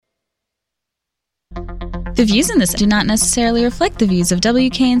The views in this do not necessarily reflect the views of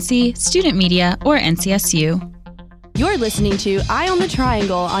WKNC, Student Media, or NCSU. You're listening to Eye on the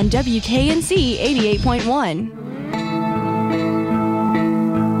Triangle on WKNC 88.1.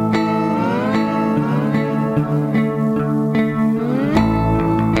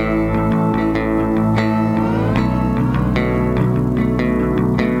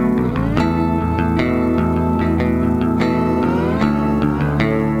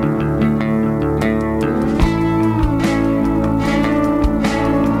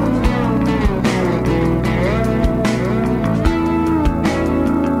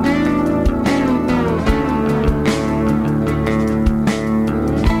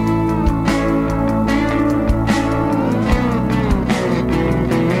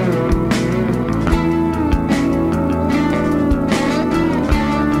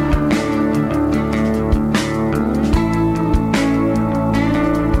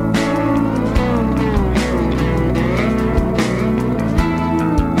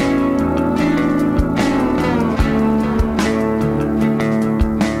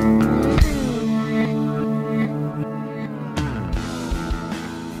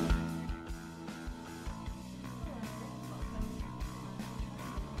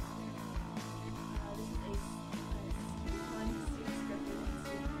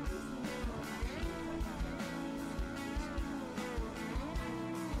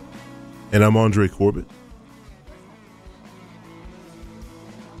 And I'm Andre Corbett.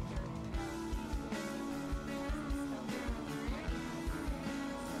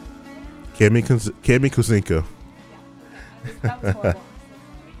 Cami Kuzinko. That was horrible.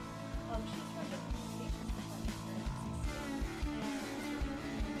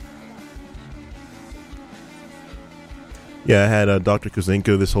 Yeah, I had Dr.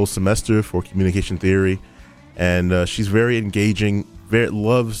 Kuzinko this whole semester for communication theory, and she's very engaging.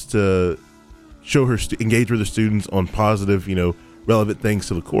 Loves to show engage with her students on positive, relevant things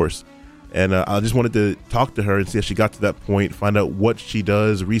to the course. And I just wanted to talk to her and see how she got to that point, find out what she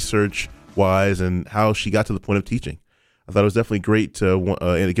does research-wise and how she got to the point of teaching. I thought it was definitely great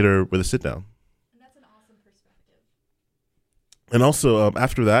to get her with a sit-down. And that's an awesome perspective. And also,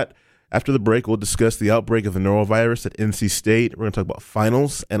 after the break, we'll discuss the outbreak of the norovirus at NC State. We're going to talk about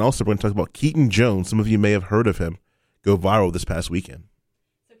finals, and also we're going to talk about Keaton Jones. Some of you may have heard of him go viral this past weekend.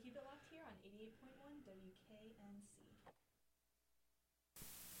 So keep it locked here on 88.1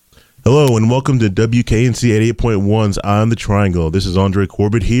 WKNC. Hello and welcome to WKNC 88.1's On the Triangle. This is Andre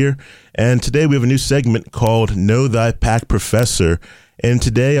Corbett here, and today we have a new segment called Know Thy Pack Professor. And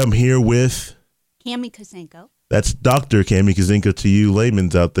today I'm here with Cami Kuzinko. That's Dr. Cami Kuzinko to you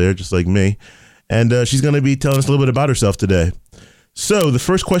layman's out there, just like me. And she's going to be telling us a little bit about herself today. So the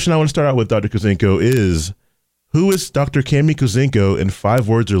first question I want to start out with, Dr. Kuzinko, is who is Dr. Cami Kuzinko in 5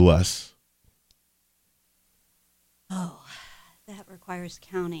 words or less? Oh, that requires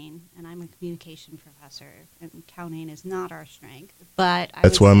counting, and I'm a communication professor, and counting is not our strength. But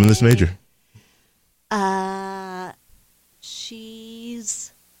that's why I'm in this major. Does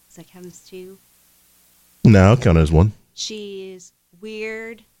that count as 2? No, I'll count it as 1. She's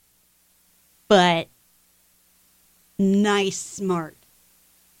weird, but nice, smart.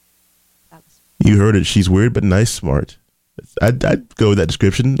 You heard it. She's weird, but nice, smart. I'd go with that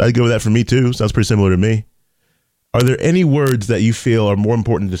description. I'd go with that for me, too. Sounds pretty similar to me. Are there any words that you feel are more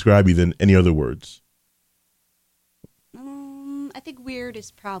important to describe you than any other words? I think weird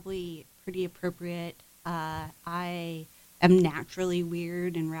is probably pretty appropriate. I am naturally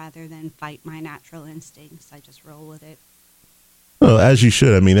weird, and rather than fight my natural instincts, I just roll with it. Well, as you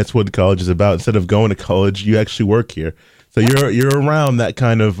should. I mean, that's what college is about. Instead of going to college, you actually work here. So you're around that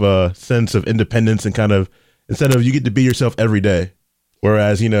kind of sense of independence and kind of, instead of you get to be yourself every day.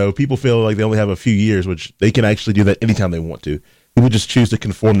 Whereas, people feel like they only have a few years, which they can actually do that anytime they want to. People just choose to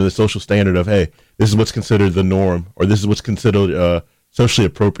conform to the social standard of, hey, this is what's considered the norm, or this is what's considered socially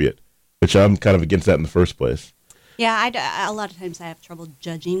appropriate, which I'm kind of against that in the first place. Yeah, a lot of times I have trouble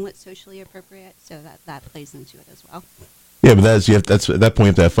judging what's socially appropriate, so that plays into it as well. Yeah, but that's at that point you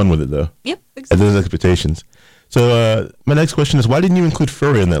have to have fun with it, though. Yep, exactly. At those expectations. So my next question is, why didn't you include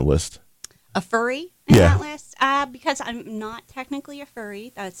furry on that list? A furry in that list? Because I'm not technically a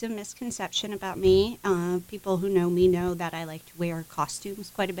furry. That's a misconception about me. People who know me know that I like to wear costumes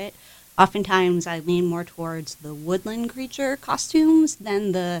quite a bit. Oftentimes I lean more towards the woodland creature costumes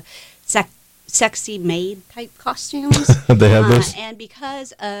than the sexy maid type costumes. They have those? And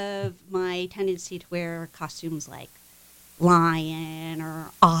because of my tendency to wear costumes like lion or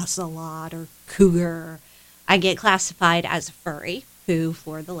ocelot or cougar, I get classified as a furry. who,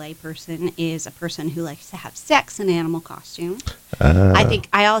 for the layperson, is a person who likes to have sex in animal costume. I think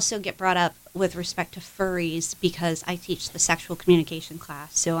I also get brought up with respect to furries because I teach the sexual communication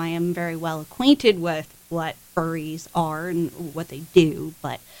class, so I am very well acquainted with what furries are and what they do,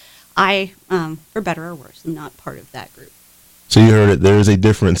 but I, for better or worse, am not part of that group. So you heard it. There is a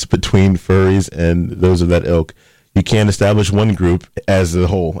difference between furries and those of that ilk. You can't establish one group as a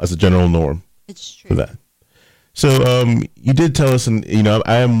whole, as a general norm. It's true. For that. So you did tell us, and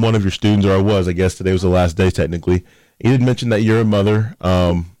I am one of your students, or I was. I guess today was the last day technically. You did mention that you're a mother.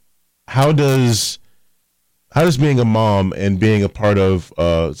 How does being a mom and being a part of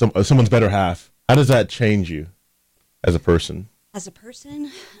someone's better half, how does that change you as a person? As a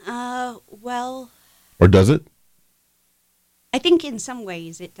person, well, or does it? I think in some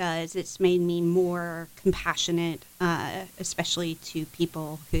ways it does. It's made me more compassionate, especially to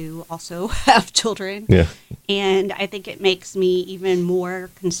people who also have children. Yeah. And I think it makes me even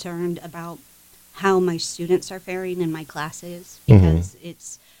more concerned about how my students are faring in my classes, because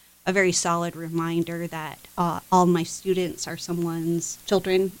it's a very solid reminder that all my students are someone's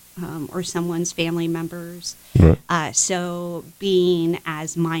children or someone's family members. Right. So being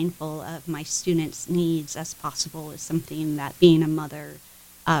as mindful of my students' needs as possible is something that being a mother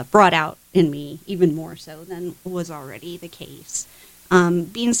brought out in me even more so than was already the case.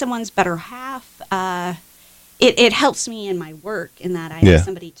 Being someone's better half, it helps me in my work in that I have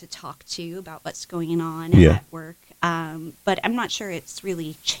somebody to talk to about what's going on at work. But I'm not sure it's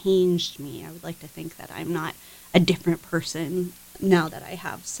really changed me. I would like to think that I'm not a different person now that I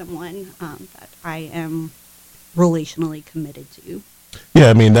have someone that I am relationally committed to. Yeah,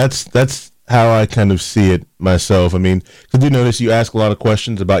 I mean, that's how I kind of see it myself. I mean, I do notice you ask a lot of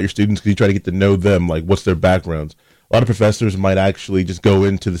questions about your students because you try to get to know them, like what's their backgrounds. A lot of professors might actually just go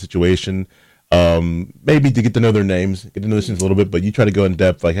into the situation, maybe to get to know their names, get to know their students a little bit, but you try to go in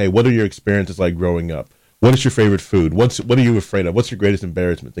depth, like, hey, what are your experiences like growing up? What is your favorite food? What are you afraid of? What's your greatest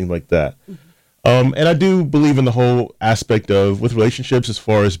embarrassment? Things like that. And I do believe in the whole aspect of with relationships as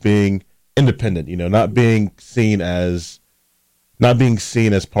far as being independent, not being seen as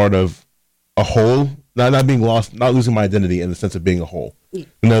part of a whole, not being lost, not losing my identity in the sense of being a whole. Yeah.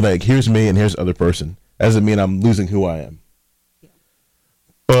 Like here's me and here's the other person. That doesn't mean I'm losing who I am. Yeah.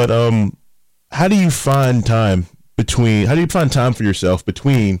 But how do you find time for yourself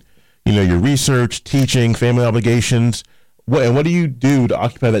between your research, teaching, family obligations? What do you do to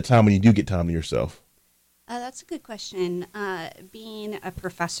occupy that time when you do get time to yourself? That's a good question. Being a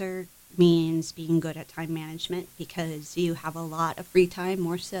professor means being good at time management because you have a lot of free time,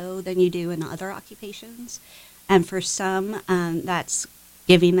 more so than you do in other occupations. And for some, that's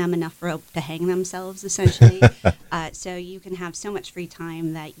giving them enough rope to hang themselves, essentially. So you can have so much free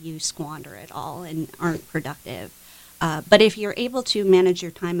time that you squander it all and aren't productive. But if you're able to manage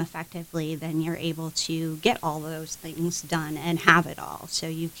your time effectively, then you're able to get all those things done and have it all. So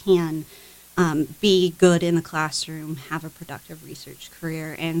you can be good in the classroom, have a productive research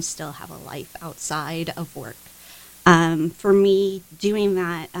career, and still have a life outside of work. For me, doing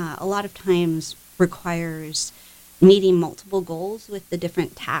that a lot of times requires meeting multiple goals with the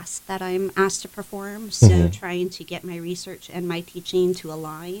different tasks that I'm asked to perform. So trying to get my research and my teaching to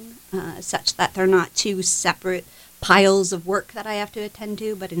align such that they're not two separate piles of work that I have to attend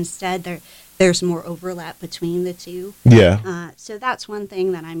to, but instead there's more overlap between the two. Yeah. So that's one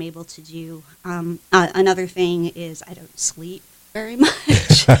thing that I'm able to do. Another thing is I don't sleep very much,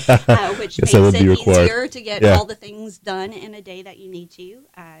 which makes it easier to get all the things done in a day that you need to.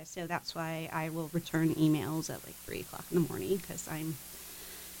 So that's why I will return emails at like 3 o'clock in the morning because I'm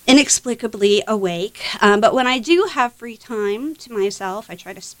inexplicably awake. But when I do have free time to myself, I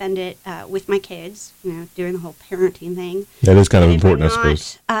try to spend it with my kids, doing the whole parenting thing. That is kind of important, I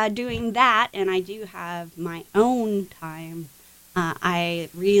suppose. Doing that, and I do have my own time, I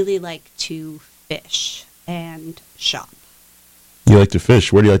really like to fish and shop. You like to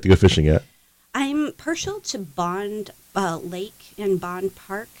fish? Where do you like to go fishing at? I'm partial to Bond Lake in Bond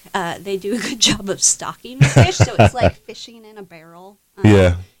Park. They do a good job of stocking the fish, so it's like fishing in a barrel.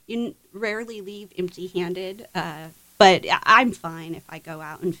 Yeah. You rarely leave empty-handed, but I'm fine if I go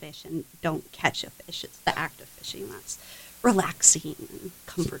out and fish and don't catch a fish. It's the act of fishing that's relaxing and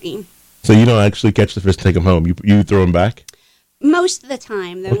comforting. So you don't actually catch the fish and take them home. You throw them back? Most of the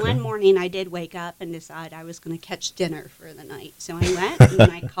time. Then one morning I did wake up and decide I was going to catch dinner for the night. So I went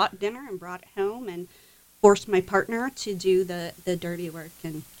and I caught dinner and brought it home and forced my partner to do the dirty work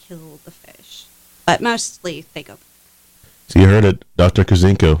and kill the fish. But mostly they go. So you heard it, Dr.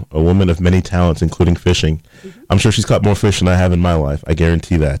 Kuzinko, a woman of many talents, including fishing. I'm sure she's caught more fish than I have in my life. I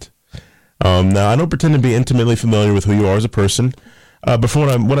guarantee that. Now, I don't pretend to be intimately familiar with who you are as a person. But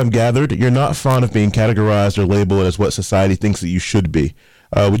from what I'm gathered, you're not fond of being categorized or labeled as what society thinks that you should be.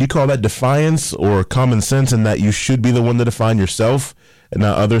 Would you call that defiance or common sense in that you should be the one to define yourself and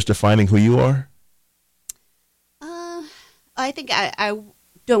not others defining who you are? I think I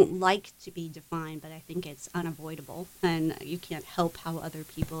don't like to be defined, but I think it's unavoidable, and you can't help how other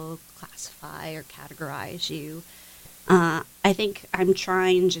people classify or categorize you. I think I'm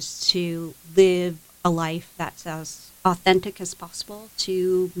trying just to live a life that's as authentic as possible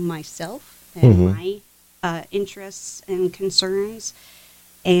to myself and my interests and concerns.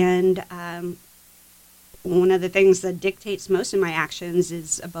 And one of the things that dictates most of my actions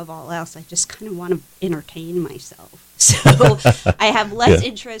is, above all else, I just kind of want to entertain myself. So I have less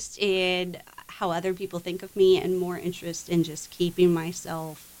interest in how other people think of me and more interest in just keeping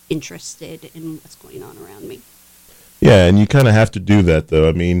myself interested in what's going on around me. Yeah, and you kind of have to do that, though.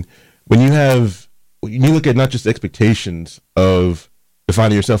 I mean, when you look at not just expectations of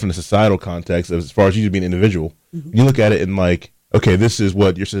defining yourself in a societal context, as far as you being an individual, you look at it in like, okay, this is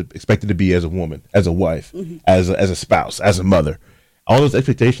what you're expected to be as a woman, as a wife, as a spouse, as a mother. All those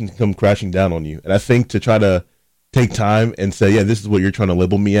expectations come crashing down on you. And I think to try to take time and say, yeah, this is what you're trying to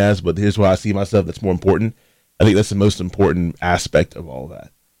label me as, but here's why I see myself that's more important. I think that's the most important aspect of all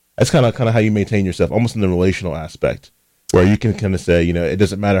that. That's kind of how you maintain yourself, almost in the relational aspect, where you can kind of say, it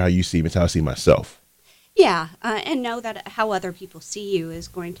doesn't matter how you see me, it's how I see myself. Yeah, and know that how other people see you is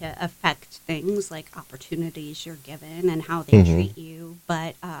going to affect things like opportunities you're given and how they treat you.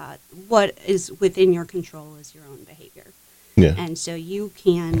 But what is within your control is your own behavior. Yeah. And so you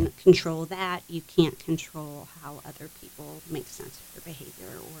can control that. You can't control how other people make sense of your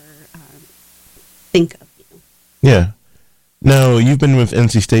behavior or think of you. Yeah. Now, you've been with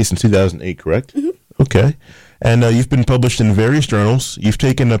NC State since 2008, correct? Okay. And you've been published in various journals. You've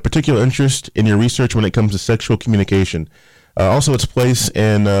taken a particular interest in your research when it comes to sexual communication. Also, its place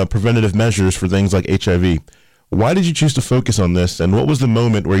in preventative measures for things like HIV. Why did you choose to focus on this, and what was the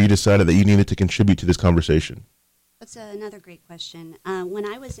moment where you decided that you needed to contribute to this conversation? That's another great question. When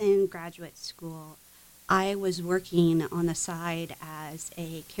I was in graduate school, I was working on the side as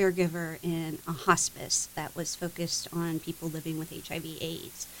a caregiver in a hospice that was focused on people living with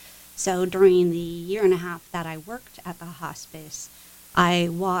HIV/AIDS. So during the year and a half that I worked at the hospice, I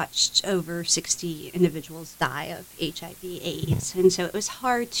watched over 60 individuals die of HIV/AIDS. And so it was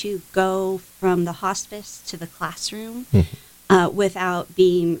hard to go from the hospice to the classroom without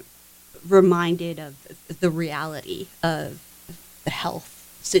being reminded of the reality of the health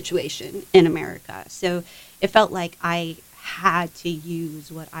situation in America. So it felt like I had to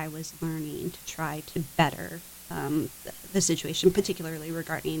use what I was learning to try to better the situation, particularly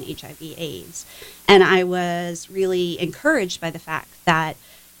regarding HIV/AIDS. And I was really encouraged by the fact that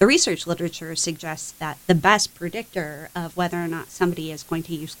the research literature suggests that the best predictor of whether or not somebody is going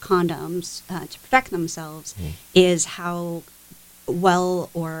to use condoms to protect themselves is how well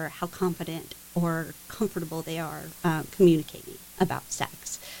or how confident or comfortable they are communicating about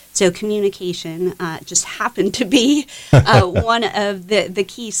sex. So communication just happened to be one of the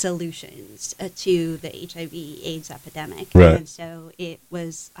key solutions to the HIV/AIDS epidemic. Right. And so it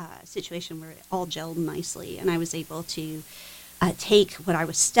was a situation where it all gelled nicely, and I was able to take what I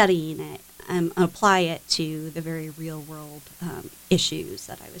was studying and apply it to the very real world issues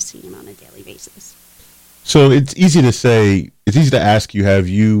that I was seeing on a daily basis. So it's easy to ask you, have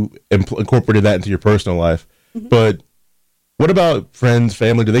you incorporated that into your personal life? But what about friends,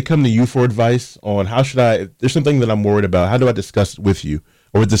 family? Do they come to you for advice on if there's something that I'm worried about, how do I discuss it with you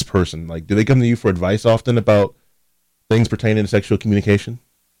or with this person? Like, do they come to you for advice often about things pertaining to sexual communication?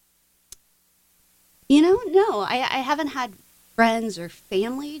 No, I haven't had friends or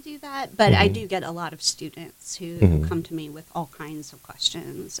family do that, but I do get a lot of students who come to me with all kinds of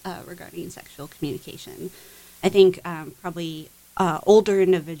questions regarding sexual communication. I think probably older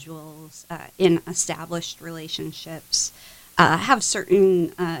individuals in established relationships have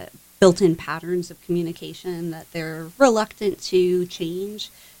certain built-in patterns of communication that they're reluctant to change.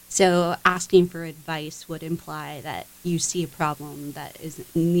 So asking for advice would imply that you see a problem that is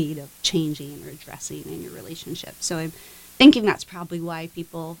in need of changing or addressing in your relationship. So I'm thinking that's probably why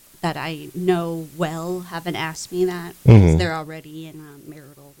people that I know well haven't asked me that, because they're already in a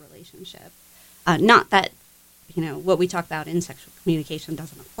marital relationship. Not that, what we talk about in sexual communication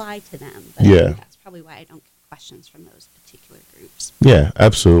doesn't apply to them, but I think that's probably why I don't get questions from those particular groups. Yeah,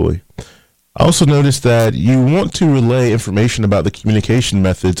 absolutely. I also noticed that you want to relay information about the communication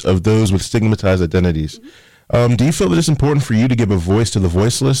methods of those with stigmatized identities. Do you feel that it's important for you to give a voice to the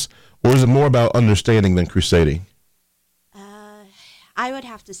voiceless, or is it more about understanding than crusading? I would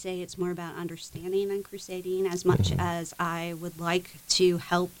have to say it's more about understanding than crusading. As much as I would like to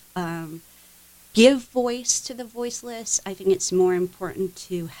help give voice to the voiceless, I think it's more important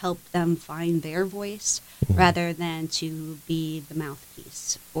to help them find their voice rather than to be the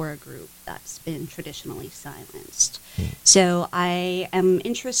mouthpiece for a group that's been traditionally silenced. So I am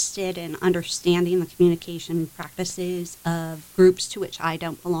interested in understanding the communication practices of groups to which I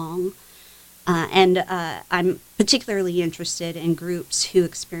don't belong. And I'm particularly interested in groups who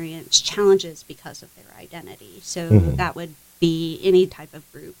experience challenges because of their identity. So that would be any type of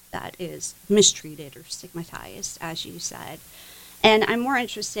group that is mistreated or stigmatized, as you said. And I'm more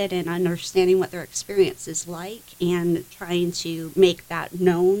interested in understanding what their experience is like and trying to make that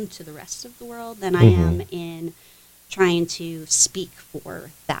known to the rest of the world than I am in trying to speak for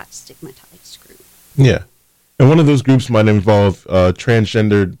that stigmatized group. Yeah. And one of those groups might involve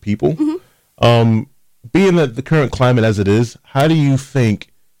transgendered people. Being that the current climate as it is, do you think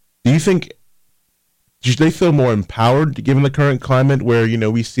they feel more empowered given the current climate where,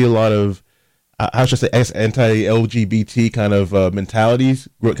 we see a lot of, how should I say, anti-LGBT kind of mentalities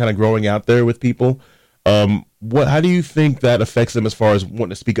kind of growing out there with people? How do you think that affects them as far as wanting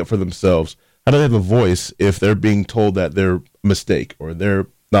to speak up for themselves? How do they have a voice if they're being told that they're a mistake or they're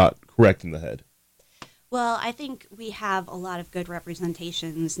not correct in the head? Well, I think we have a lot of good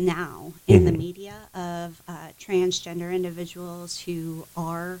representations now in the media of transgender individuals who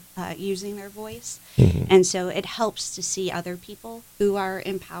are using their voice. And so it helps to see other people who are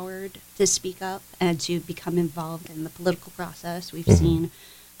empowered to speak up and to become involved in the political process. We've seen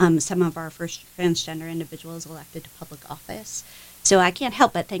some of our first transgender individuals elected to public office. So I can't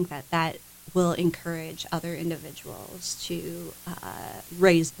help but think that will encourage other individuals to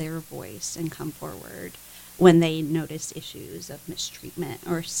raise their voice and come forward when they notice issues of mistreatment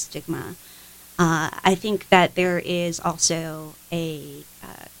or stigma. I think that there is also a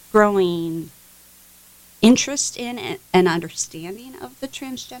growing interest in and understanding of the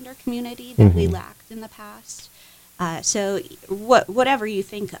transgender community that we lacked in the past. So whatever you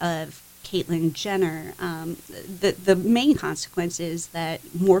think of Caitlyn Jenner, the main consequence is that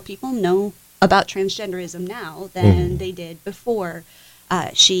more people know about transgenderism now than they did before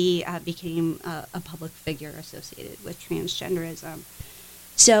she became a public figure associated with transgenderism.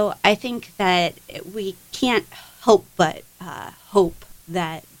 So I think that we can't help but hope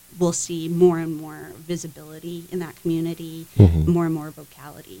that we'll see more and more visibility in that community, more and more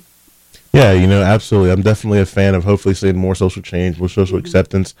vocality. Yeah, absolutely. I'm definitely a fan of hopefully seeing more social change, more social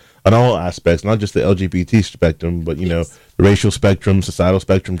acceptance on all aspects, not just the LGBT spectrum, but, the racial spectrum, societal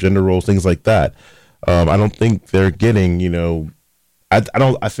spectrum, gender roles, things like that. I don't think they're getting, I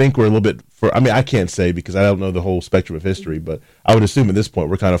think we're a little bit, I can't say because I don't know the whole spectrum of history, but I would assume at this point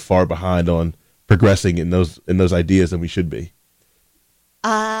we're kind of far behind on progressing in those ideas than we should be.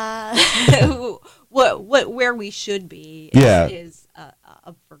 Where we should be is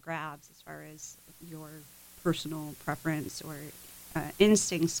up for grabs as far as your personal preference or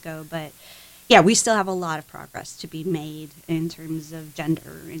instincts go. But yeah, we still have a lot of progress to be made in terms of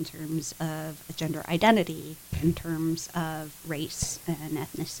gender, in terms of gender identity, in terms of race and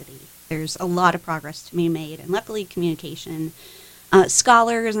ethnicity. There's a lot of progress to be made, and luckily communication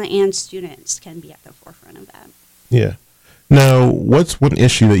scholars and students can be at the forefront of that. Yeah. Now, what's one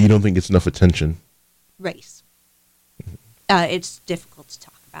issue that you don't think gets enough attention? Race. It's difficult to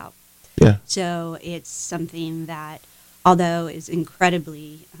talk about. Yeah. So it's something that, although is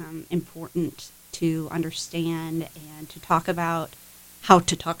incredibly important to understand and to talk about, how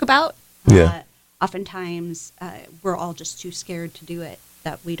to talk about, oftentimes we're all just too scared to do it,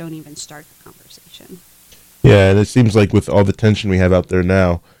 that we don't even start the conversation. Yeah, and it seems like with all the tension we have out there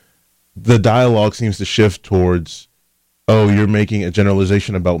now, the dialogue seems to shift towards, oh, you're making a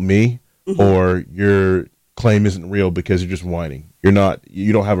generalization about me, or your claim isn't real because you're just whining. You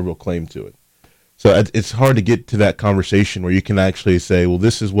don't have a real claim to it. So it's hard to get to that conversation where you can actually say, well,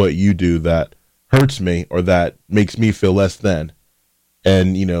 this is what you do that hurts me or that makes me feel less than.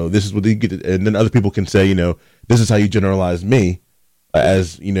 And, this is what you get. And then other people can say, this is how you generalize me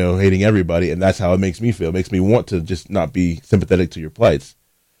as, hating everybody. And that's how it makes me feel. It makes me want to just not be sympathetic to your plights.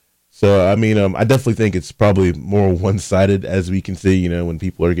 So, I definitely think it's probably more one-sided, as we can see, when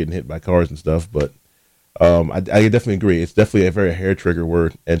people are getting hit by cars and stuff. But I definitely agree. It's definitely a very hair-trigger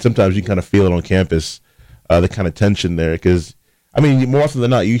word. And sometimes you kind of feel it on campus, the kind of tension there. Because, more often than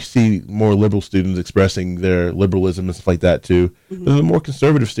not, you see more liberal students expressing their liberalism and stuff like that, too. But the more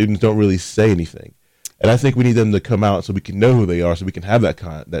conservative students don't really say anything. And I think we need them to come out so we can know who they are, so we can have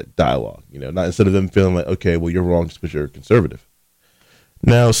that dialogue, not instead of them feeling like, okay, well, you're wrong just because you're conservative.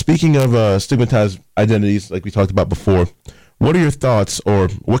 Now, speaking of stigmatized identities, like we talked about before, What are your thoughts, or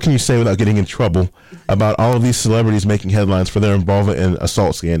what can you say without getting in trouble, about all of these celebrities making headlines for their involvement in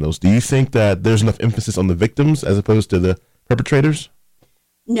assault scandals? Do you think that there's enough emphasis on the victims as opposed to the perpetrators?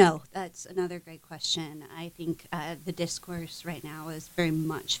 No, that's another great question. I think the discourse right now is very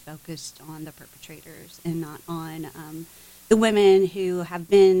much focused on the perpetrators and not on the women who have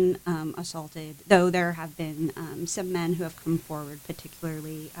been assaulted, though there have been some men who have come forward,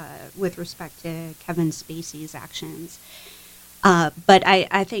 particularly with respect to Kevin Spacey's actions. But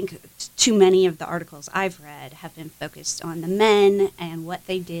I think too many of the articles I've read have been focused on the men and what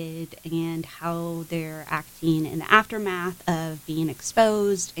they did and how they're acting in the aftermath of being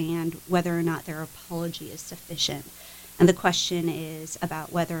exposed and whether or not their apology is sufficient. And the question is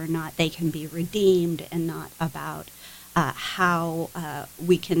about whether or not they can be redeemed and not about how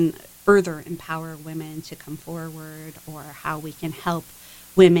we can further empower women to come forward or how we can help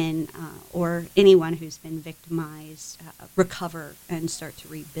women or anyone who's been victimized recover and start to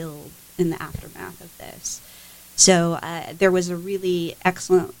rebuild in the aftermath of this. So there was a really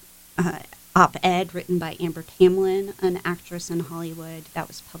excellent op-ed written by Amber Tamlin, an actress in Hollywood, that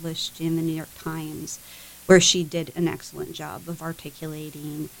was published in the New York Times, where she did an excellent job of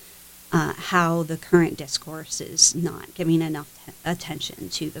articulating how the current discourse is not giving enough attention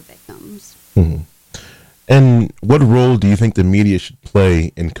to the victims. Mm-hmm. And what role do you think the media should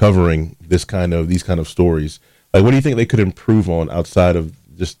play in covering these kind of stories? Like, what do you think they could improve on outside of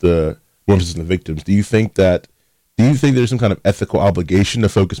just the emphasis on the victims? Do you think there's some kind of ethical obligation to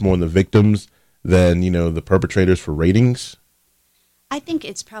focus more on the victims than, the perpetrators for ratings? I think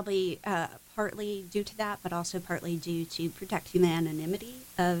it's probably partly due to that, but also partly due to protecting the anonymity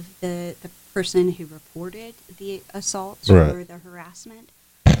of the person who reported the assault or the harassment.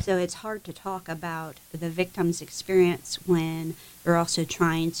 So it's hard to talk about the victim's experience when you're also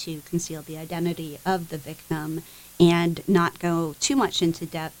trying to conceal the identity of the victim and not go too much into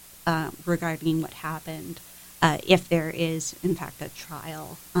depth regarding what happened if there is, in fact, a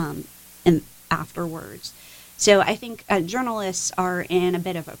trial afterwards. So I think journalists are in a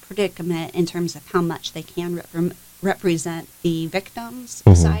bit of a predicament in terms of how much they can represent the victim's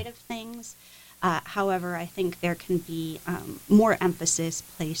side of things. However, I think there can be more emphasis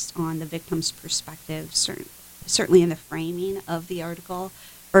placed on the victim's perspective, certainly in the framing of the article.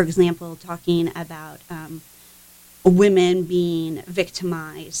 For example, talking about women being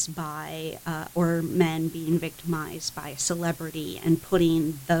victimized by, or men being victimized by a celebrity and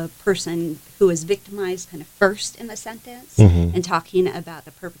putting the person who is victimized kind of first in the sentence and talking about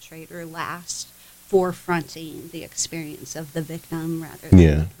the perpetrator last, forefronting the experience of the victim rather than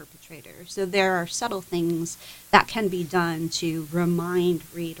the perpetrator. So there are subtle things that can be done to remind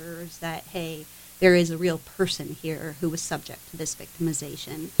readers that, hey, there is a real person here who was subject to this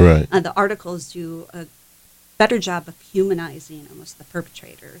victimization. Right. The articles do a better job of humanizing almost the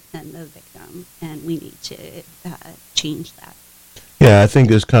perpetrator than the victim, and we need to change that. Yeah, I think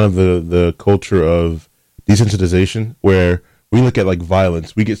there's kind of the culture of desensitization where we look at like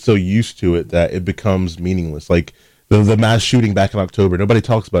violence, we get so used to it that it becomes meaningless. Like the mass shooting back in October, nobody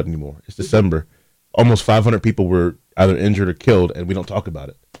talks about it anymore. It's December. Almost 500 people were either injured or killed, and we don't talk about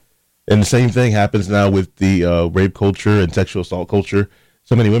it. And the same thing happens now with the rape culture and sexual assault culture.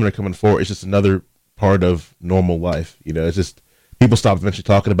 So many women are coming forward. It's just another part of normal life. It's just people stop eventually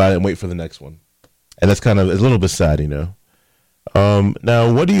talking about it and wait for the next one. And that's it's a little bit sad,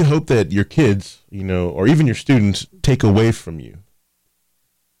 Now, what do you hope that your kids, or even your students take away from you?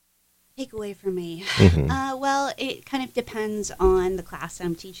 Take away from me? Mm-hmm. Well, it kind of depends on the class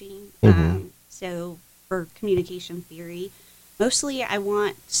I'm teaching. So for communication theory, mostly I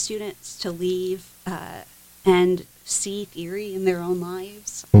want students to leave and see theory in their own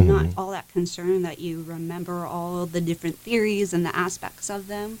lives. I'm not all that concerned that you remember all the different theories and the aspects of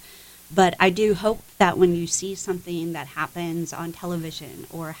them. But I do hope that when you see something that happens on television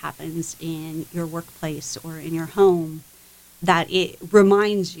or happens in your workplace or in your home, that it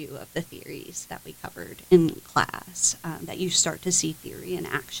reminds you of the theories that we covered in class, that you start to see theory in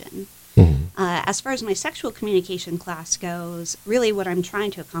action. As far as my sexual communication class goes, really what I'm trying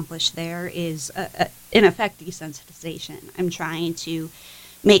to accomplish there is, in effect, desensitization. I'm trying to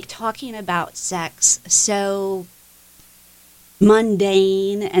make talking about sex so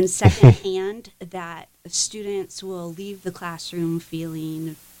mundane and secondhand that students will leave the classroom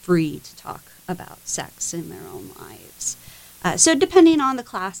feeling free to talk about sex in their own lives. So depending on the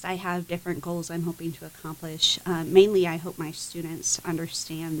class, I have different goals I'm hoping to accomplish. Mainly, I hope my students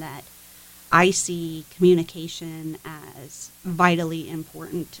understand that I see communication as vitally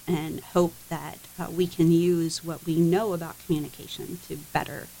important and hope that we can use what we know about communication to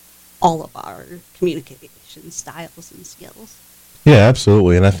better all of our communication styles and skills. Yeah,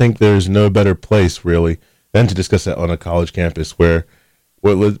 absolutely. And I think there's no better place really than to discuss that on a college campus where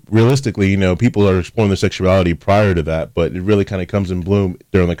realistically, people are exploring their sexuality prior to that, but it really kind of comes in bloom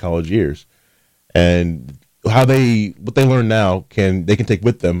during the college years. And what they learn now they can take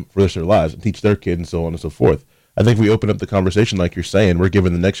with them for the rest of their lives and teach their kids and so on and so forth. I think if we open up the conversation like you're saying, we're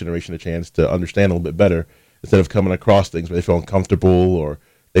giving the next generation a chance to understand a little bit better instead of coming across things where they feel uncomfortable or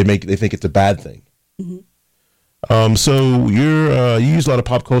they think it's a bad thing. Mm-hmm. So you use a lot of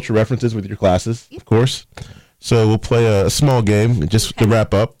pop culture references with your classes, of course. So we'll play a small game just to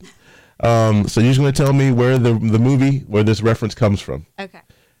wrap up. So you're just going to tell me where the movie where this reference comes from. Okay.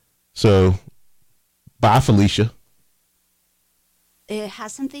 So, bye, Felicia. It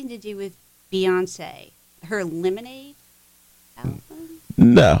has something to do with Beyonce. Her Lemonade album?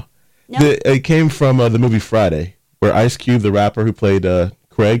 No. It came from the movie Friday, where Ice Cube, the rapper who played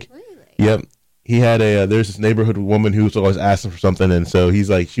Craig. Really? Yep. He had there's this neighborhood woman who's always asking for something, and so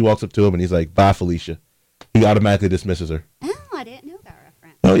she walks up to him and he's like, bye, Felicia. He automatically dismisses her. Oh, I didn't know that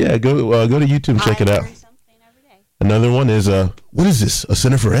reference. Oh, yeah. Go to YouTube and check it out. Learn something every day. Another one is, what is this? A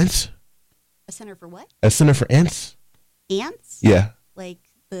Center for Ants? A center for what? A Center for Ants? Ants? Yeah. Like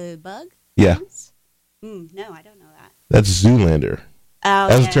the bug? Yeah. Ants? No, I don't know that. That's Zoolander. Oh,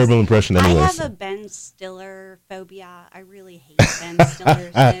 that was a terrible impression anyway. I have a Ben Stiller phobia. I really hate Ben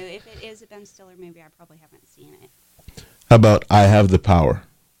Stiller. So if it is a Ben Stiller movie, I probably haven't seen it. How about I Have the Power?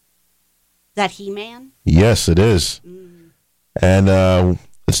 Is that He-Man? Yes, it is. And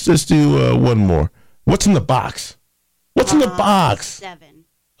let's just do one more. What's in the box? What's in the box? 7.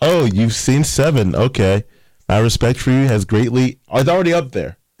 Oh, you've seen 7. Okay. My respect for you has greatly... Oh, it's already up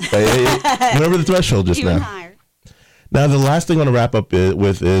there. Went over the threshold just Even now. higher. Now, the last thing I want to wrap up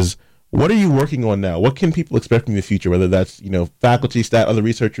with is, what are you working on now? What can people expect from you in the future? Whether that's, faculty, staff, other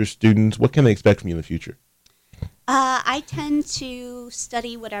researchers, students, what can they expect from you in the future? I tend to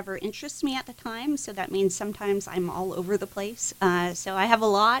study whatever interests me at the time, so that means sometimes I'm all over the place. So I have a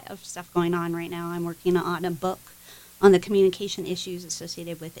lot of stuff going on right now. I'm working on a book on the communication issues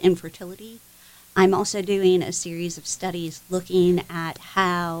associated with infertility. I'm also doing a series of studies looking at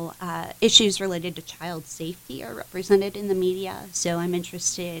how issues related to child safety are represented in the media. So I'm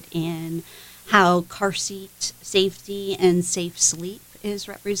interested in how car seat safety and safe sleep is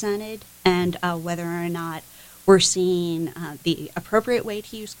represented, and whether or not we're seeing the appropriate way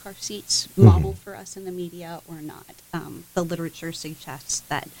to use car seats modeled for us in the media or not. The literature suggests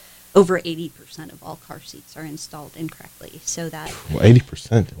that over 80% of all car seats are installed incorrectly. So that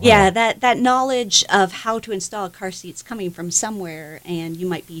 80%. Wow. Yeah, that knowledge of how to install a car seat is coming from somewhere, and you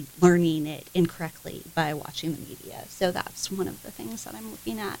might be learning it incorrectly by watching the media. So that's one of the things that I'm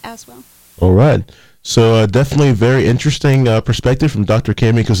looking at as well. All right. So definitely very interesting perspective from Dr.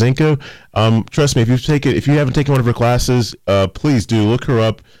 Cami Kozenko. Trust me, if you haven't taken one of her classes, please do look her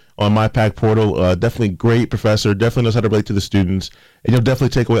up on MyPack Portal. Definitely great professor. Definitely knows how to relate to the students, and you'll definitely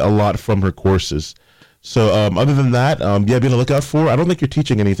take away a lot from her courses. So other than that, be on the lookout for. I don't think you're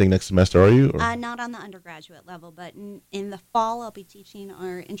teaching anything next semester, are you? Not on the undergraduate level, but in the fall I'll be teaching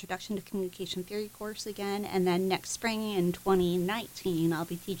our Introduction to Communication Theory course again, and then next spring in 2019 I'll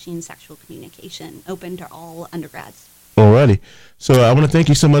be teaching Sexual Communication, open to all undergrads. Alrighty. So I want to thank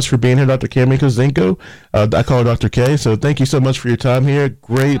you so much for being here, Dr. Cami Kozenko. I call her Dr. K. So thank you so much for your time here.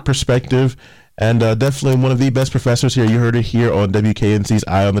 Great perspective. And definitely one of the best professors here. You heard it here on WKNC's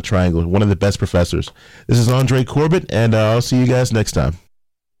Eye on the Triangle. One of the best professors. This is Andre Corbett, and I'll see you guys next time.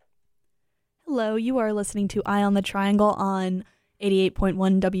 Hello, you are listening to Eye on the Triangle on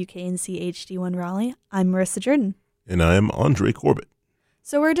 88.1 WKNC HD1 Raleigh. I'm Marissa Jordan. And I am Andre Corbett.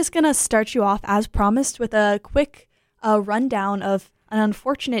 So we're just going to start you off, as promised, with a quick rundown of an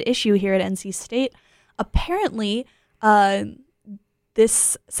unfortunate issue here at NC State. Apparently,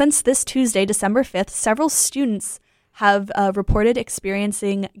 since this Tuesday, December 5th, several students have reported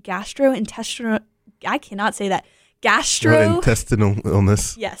experiencing gastrointestinal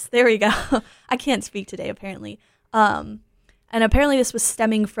illness. Yes, there we go. I can't speak today, apparently. And apparently this was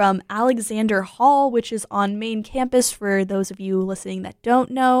stemming from Alexander Hall, which is on main campus, for those of you listening that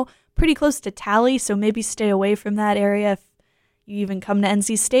don't know. Pretty close to Tally, so maybe stay away from that area if you even come to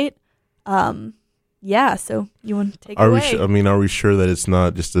NC State. Yeah, so you want to take it away? Are we sure that it's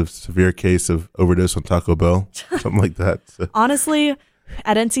not just a severe case of overdose on Taco Bell? Something like that. So. Honestly,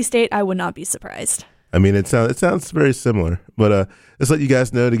 at NC State, I would not be surprised. It sounds very similar, but let's let you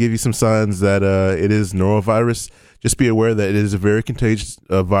guys know to give you some signs that it is norovirus. Just be aware that it is a very contagious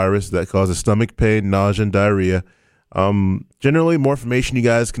virus that causes stomach pain, nausea, and diarrhea. Generally, more information you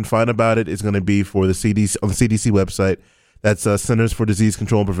guys can find about it is going to be for the CDC on the CDC website. That's Centers for Disease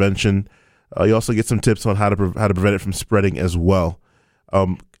Control and Prevention. You also get some tips on how to prevent it from spreading as well.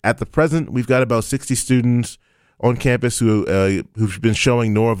 At the present, we've got about 60 students on campus who've been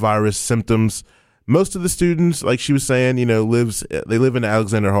showing norovirus symptoms. Most of the students, like she was saying, they live in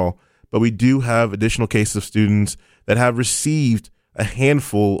Alexander Hall, but we do have additional cases of students that have received a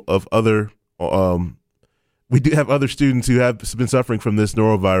handful of other. We do have other students who have been suffering from this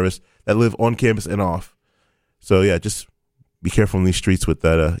norovirus that live on campus and off. So yeah, just be careful in these streets with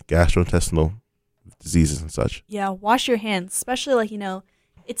that gastrointestinal diseases and such. Yeah, wash your hands, especially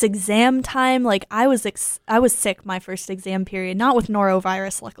it's exam time. Like I was sick my first exam period, not with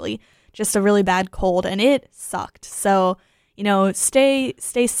norovirus, luckily, just a really bad cold, and it sucked. So, stay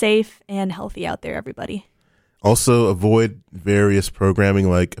safe and healthy out there, everybody. Also, avoid various programming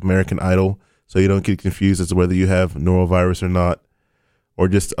like American Idol, so you don't get confused as to whether you have norovirus or not, or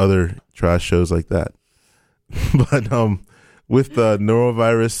just other trash shows like that. But with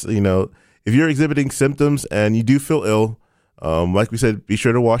norovirus, if you're exhibiting symptoms and you do feel ill, like we said, be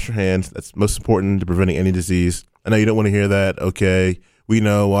sure to wash your hands. That's most important to preventing any disease. I know you don't want to hear that. Okay, we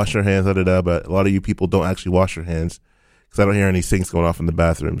know, wash your hands, but a lot of you people don't actually wash your hands because I don't hear any sinks going off in the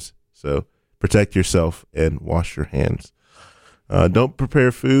bathrooms. So protect yourself and wash your hands. Don't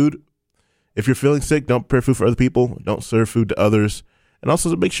prepare food. If you're feeling sick, don't prepare food for other people. Don't serve food to others. And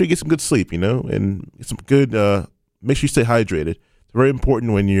also make sure you get some good sleep, and get some good, make sure you stay hydrated. It's very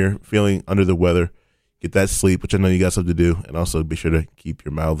important when you're feeling under the weather. Get that sleep, which I know you got something to do. And also be sure to keep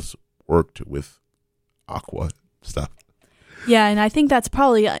your mouths worked with aqua stuff. Yeah, and I think that's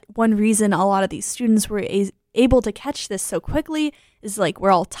probably one reason a lot of these students were able to catch this so quickly is we're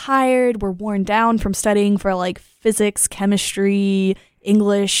all tired, we're worn down from studying for physics, chemistry,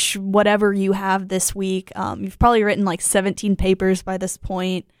 English, whatever you have this week. You've probably written 17 papers by this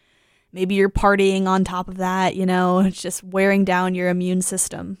point. Maybe you're partying on top of that, it's just wearing down your immune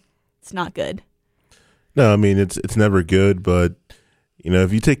system. It's not good. No, I mean, it's never good, but,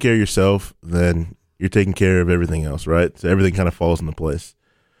 if you take care of yourself, then you're taking care of everything else, right? So everything kind of falls into place.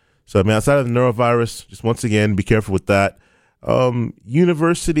 So, I mean, outside of the norovirus, just once again, be careful with that.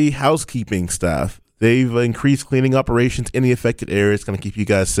 University housekeeping staff, they've increased cleaning operations in the affected areas. It's going to keep you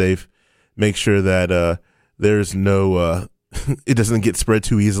guys safe. Make sure that there's no, it doesn't get spread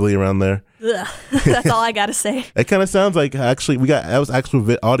too easily around there. Ugh, that's all I got to say. It kind of sounds like that was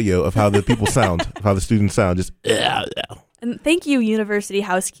actual audio of how the people sound, of how the students sound. Just, yeah. And thank you, University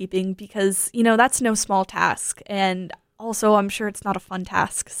Housekeeping, because, that's no small task. And also, I'm sure it's not a fun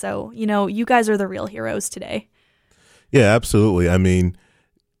task. So, you guys are the real heroes today. Yeah, absolutely. I mean,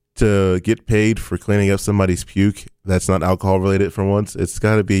 to get paid for cleaning up somebody's puke that's not alcohol related for once, it's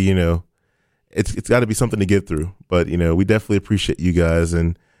got to be, it's got to be something to get through. But, we definitely appreciate you guys,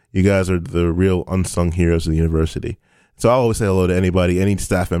 and you guys are the real unsung heroes of the university. So I'll always say hello to anybody, any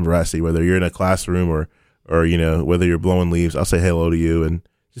staff member I see, whether you're in a classroom or whether you're blowing leaves. I'll say hello to you and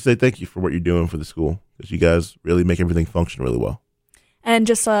just say thank you for what you're doing for the school, because you guys really make everything function really well. And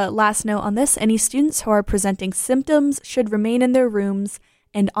just a last note on this, any students who are presenting symptoms should remain in their rooms,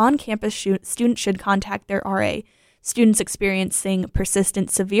 and on-campus students should contact their RA. Students experiencing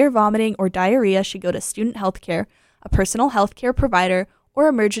persistent severe vomiting or diarrhea should go to student health care, a personal health care provider, or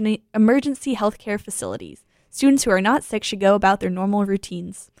emergency health care facilities. Students who are not sick should go about their normal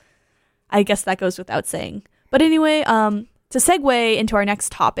routines. I guess that goes without saying. But anyway, to segue into our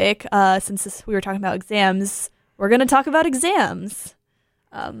next topic, since we were talking about exams, we're going to talk about exams.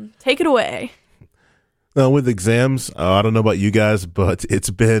 Take it away. With exams, I don't know about you guys, but it's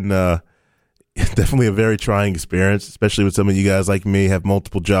been definitely a very trying experience, especially with some of you guys like me have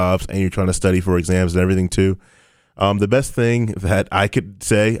multiple jobs and you're trying to study for exams and everything too. The best thing that I could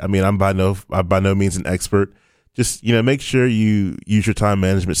say, I mean, I'm by no means an expert. Just, make sure you use your time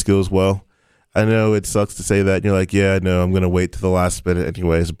management skills well. I know it sucks to say that. And you're like, yeah, no, I'm going to wait to the last minute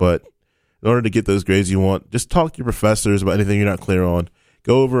anyways. But in order to get those grades you want, just talk to your professors about anything you're not clear on.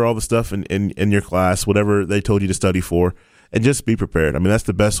 Go over all the stuff in your class, whatever they told you to study for, and just be prepared. I mean, that's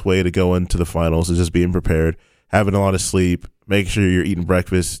the best way to go into the finals, is just being prepared, having a lot of sleep, make sure you're eating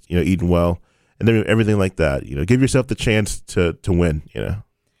breakfast, eating well, and then everything like that. Give yourself the chance to win,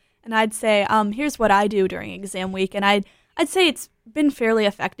 And I'd say, here's what I do during exam week, and I'd say it's been fairly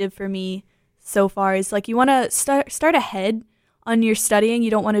effective for me so far. Is you want to start ahead on your studying.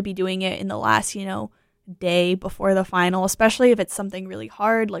 You don't want to be doing it in the last, day before the final, especially if it's something really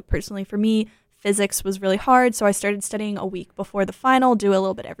hard. Like personally for me, physics was really hard, so I started studying a week before the final. Do a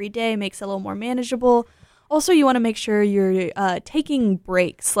little bit every day, makes it a little more manageable. Also, you want to make sure you're taking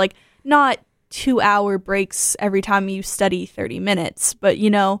breaks, not 2-hour breaks every time you study 30 minutes, but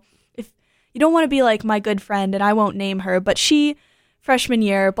if you don't want to be like my good friend, and I won't name her, but she, freshman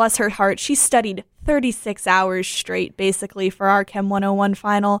year, bless her heart, she studied 36 hours straight, basically, for our Chem 101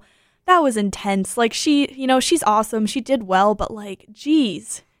 final. That was intense. Like, she's awesome. She did well, but, like,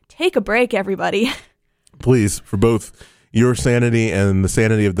 geez, take a break, everybody. Please, for both your sanity and the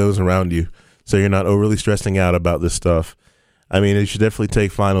sanity of those around you, so you're not overly stressing out about this stuff. I mean, you should definitely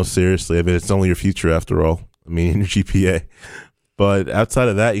take finals seriously. I mean, it's only your future after all. I mean, your GPA. But outside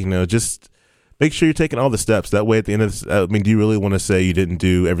of that, just make sure you're taking all the steps. That way, at the end of this, do you really want to say you didn't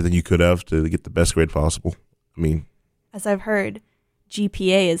do everything you could have to get the best grade possible? I mean, as I've heard,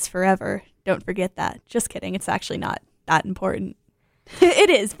 GPA is forever. Don't forget that. Just kidding. It's actually not that important. It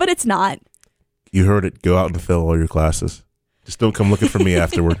is, but it's not. You heard it. Go out and fail all your classes. Just don't come looking for me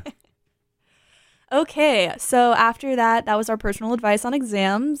afterward. Okay, so after that was our personal advice on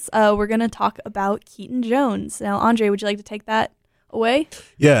exams. We're going to talk about Keaton Jones. Now, Andre, would you like to take that away?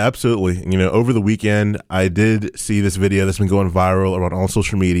 Yeah, absolutely. Over the weekend, I did see this video that's been going viral around all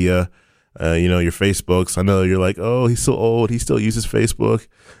social media. Your Facebooks. I know you're like, oh, he's so old. He still uses Facebook.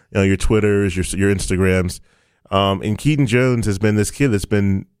 Your Twitters, your Instagrams. And Keaton Jones has been this kid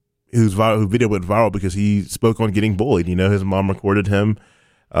whose video went viral because he spoke on getting bullied. His mom recorded him.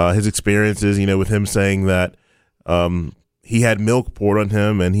 His experiences, with him saying that he had milk poured on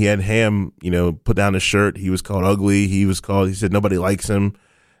him and he had ham, put down his shirt. He was called ugly. He said nobody likes him.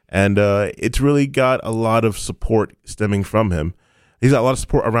 And it's really got a lot of support stemming from him. He's got a lot of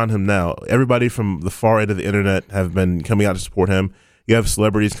support around him now. Everybody from the far end of the internet have been coming out to support him. You have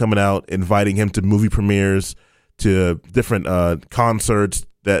celebrities coming out, inviting him to movie premieres, to different concerts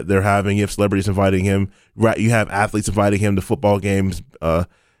that they're having. You have celebrities inviting him. You have athletes inviting him to football games,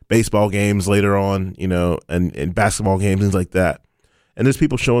 baseball games later on, and basketball games, things like that. And there's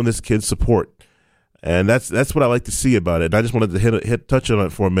people showing this kid support. And that's what I like to see about it. And I just wanted to touch on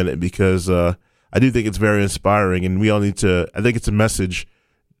it for a minute because I do think it's very inspiring, and we all need to – I think it's a message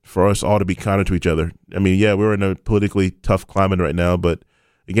for us all to be kinder to each other. I mean, yeah, we're in a politically tough climate right now, but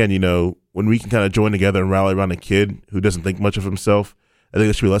again, when we can kind of join together and rally around a kid who doesn't think much of himself, I think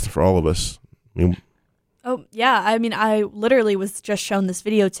that should be a lesson for all of us. Oh, yeah. I mean, I literally was just shown this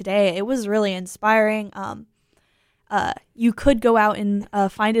video today. It was really inspiring. You could go out and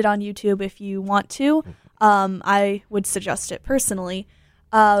find it on YouTube if you want to. I would suggest it personally.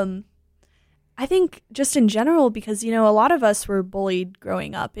 I think just in general, because, a lot of us were bullied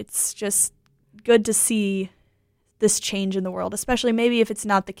growing up. It's just good to see this change in the world, especially maybe if it's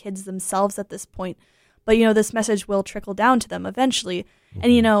not the kids themselves at this point. But, this message will trickle down to them eventually.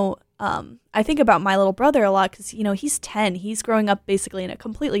 And, I think about my little brother a lot because, he's 10. He's growing up basically in a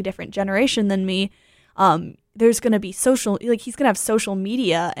completely different generation than me. There's going to be he's going to have social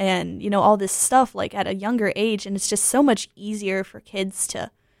media and, all this stuff like at a younger age. And it's just so much easier for kids to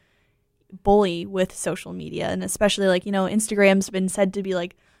bully with social media. And especially Instagram's been said to be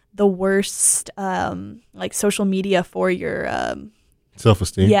like the worst, social media for your,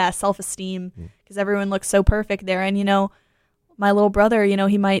 self-esteem. Yeah, self-esteem, because everyone looks so perfect there. And, my little brother,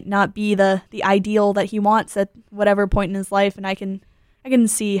 he might not be the ideal that he wants at whatever point in his life. And I can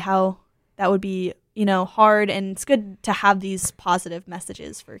see how that would be, hard. And it's good to have these positive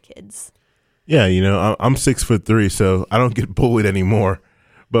messages for kids. Yeah, I'm 6'3", so I don't get bullied anymore.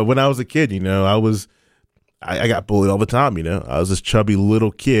 But when I was a kid, I got bullied all the time, I was this chubby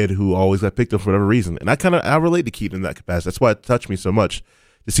little kid who always got picked up for whatever reason. And I relate to Keaton in that capacity. That's why it touched me so much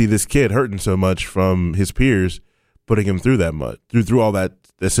to see this kid hurting so much from his peers putting him through that much, through all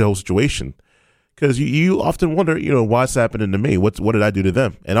this whole situation. Because you often wonder, what's happening to me? What did I do to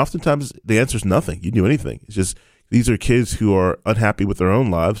them? And oftentimes the answer is nothing. You didn't do anything. It's just these are kids who are unhappy with their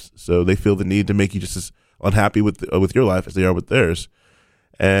own lives, so they feel the need to make you just as unhappy with your life as they are with theirs.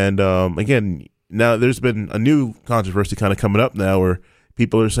 And again, now there's been a new controversy kind of coming up now where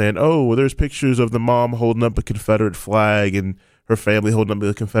people are saying, oh, well, there's pictures of the mom holding up a Confederate flag and her family holding up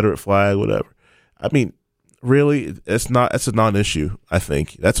a Confederate flag, whatever. I mean, really, that's a non-issue, I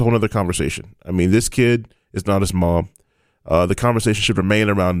think. That's a whole other conversation. I mean, this kid is not his mom. The conversation should remain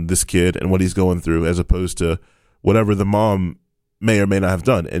around this kid and what he's going through as opposed to whatever the mom may or may not have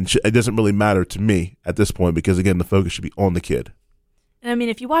done. And it doesn't really matter to me at this point because, again, the focus should be on the kid. And I mean,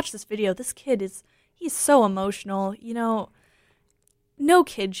 if you watch this video, this kid he's so emotional. No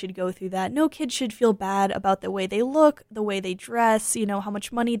kid should go through that. No kid should feel bad about the way they look, the way they dress, how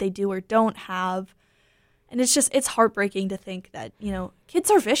much money they do or don't have. And it's heartbreaking to think that, kids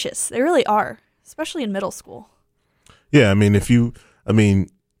are vicious. They really are, especially in middle school. Yeah, I mean, if you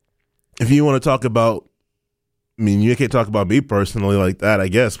want to talk about, you can't talk about me personally like that, I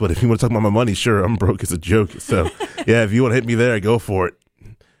guess. But if you want to talk about my money, sure, I'm broke as a joke. So, yeah, if you want to hit me there, go for it.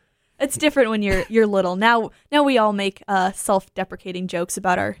 It's different when you're little. Now we all make self-deprecating jokes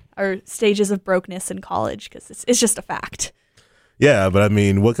about our stages of brokenness in college because it's just a fact. Yeah, but I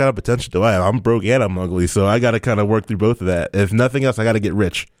mean, what kind of potential do I have? I'm broke and I'm ugly, so I got to kind of work through both of that. If nothing else, I got to get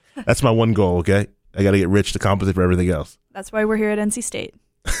rich. That's my one goal, okay? I got to get rich to compensate for everything else. That's why we're here at NC State.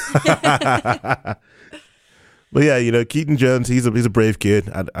 But yeah, Keaton Jones, he's a brave kid.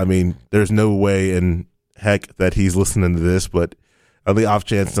 I mean, there's no way in heck that he's listening to this, but on the off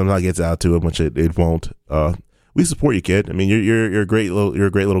chance somehow it gets out to him, which it won't. We support you, kid. I mean, you're a great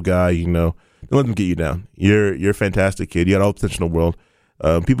little guy. Don't let them get you down. You're a fantastic kid. You got all the potential in the world.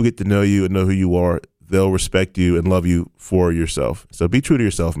 People get to know you and know who you are. They'll respect you and love you for yourself. So be true to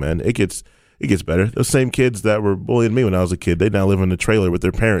yourself, man. It gets better. Those same kids that were bullying me when I was a kid, they now live in a trailer with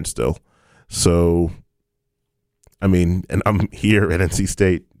their parents still. So, I mean, and I'm here at NC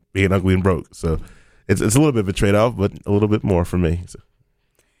State being ugly and broke. So it's a little bit of a trade-off, but a little bit more for me. So.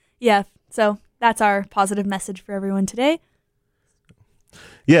 Yeah, so that's our positive message for everyone today.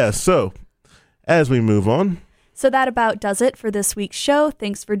 Yeah, so as we move on. So that about does it for this week's show.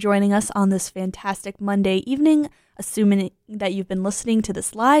 Thanks for joining us on this fantastic Monday evening. Assuming that you've been listening to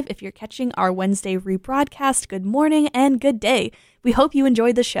this live, if you're catching our Wednesday rebroadcast, good morning and good day. We hope you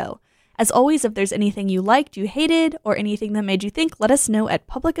enjoyed the show. As always, if there's anything you liked, you hated, or anything that made you think, let us know at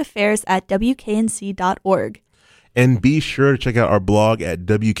publicaffairs@wknc.org. And be sure to check out our blog at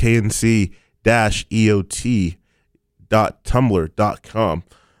wknc-eot.tumblr.com.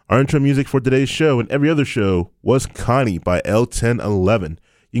 Our intro music for today's show and every other show was Connie by L1011.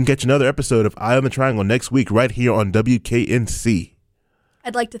 You can catch another episode of Eye on the Triangle next week right here on WKNC.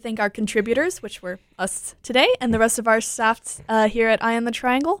 I'd like to thank our contributors, which were us today, and the rest of our staff here at Eye on the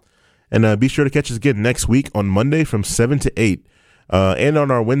Triangle. And be sure to catch us again next week on Monday from 7 to 8. And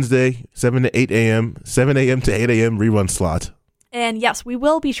on our Wednesday, 7 to 8 a.m., 7 a.m. to 8 a.m. rerun slot. And yes, we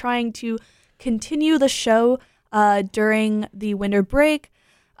will be trying to continue the show during the winter break.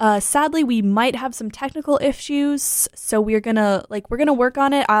 Sadly, we might have some technical issues, so we're gonna work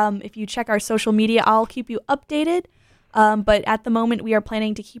on it. If you check our social media, I'll keep you updated. But at the moment, we are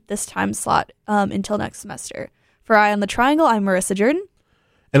planning to keep this time slot until next semester. For Eye on the Triangle, I'm Marissa Jordan.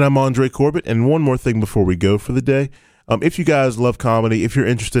 And I'm Andre Corbett. And one more thing before we go for the day. If you guys love comedy, if you're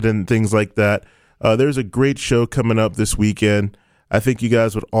interested in things like that, there's a great show coming up this weekend. I think you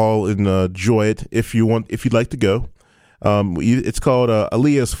guys would all enjoy it if you'd like to go. It's called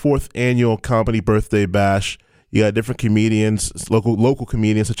Aaliyah's 4th Annual Comedy Birthday Bash. You got different comedians, local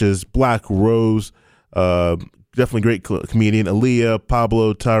comedians such as Black Rose, definitely great comedian, Aaliyah,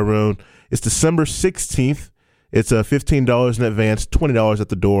 Pablo, Tyrone. It's December 16th. It's $15 in advance, $20 at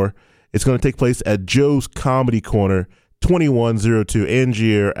the door. It's going to take place at Joe's Comedy Corner, 2102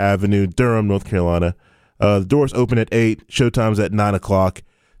 Angier Avenue, Durham, North Carolina. The doors open at 8, showtime's at 9 o'clock.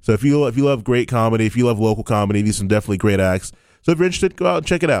 So if you love great comedy, if you love local comedy, these are some definitely great acts. So if you're interested, go out and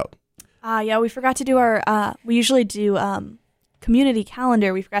check it out. Yeah, we forgot to do our, we usually do community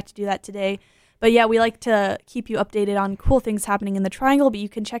calendar. We forgot to do that today. But yeah, we like to keep you updated on cool things happening in the Triangle, but you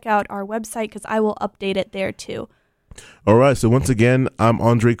can check out our website because I will update it there too. All right, so once again, I'm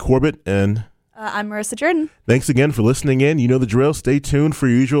Andre Corbett, and I'm Marissa Jordan. Thanks again for listening in. You know the drill. Stay tuned for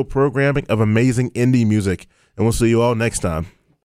your usual programming of amazing indie music, and we'll see you all next time.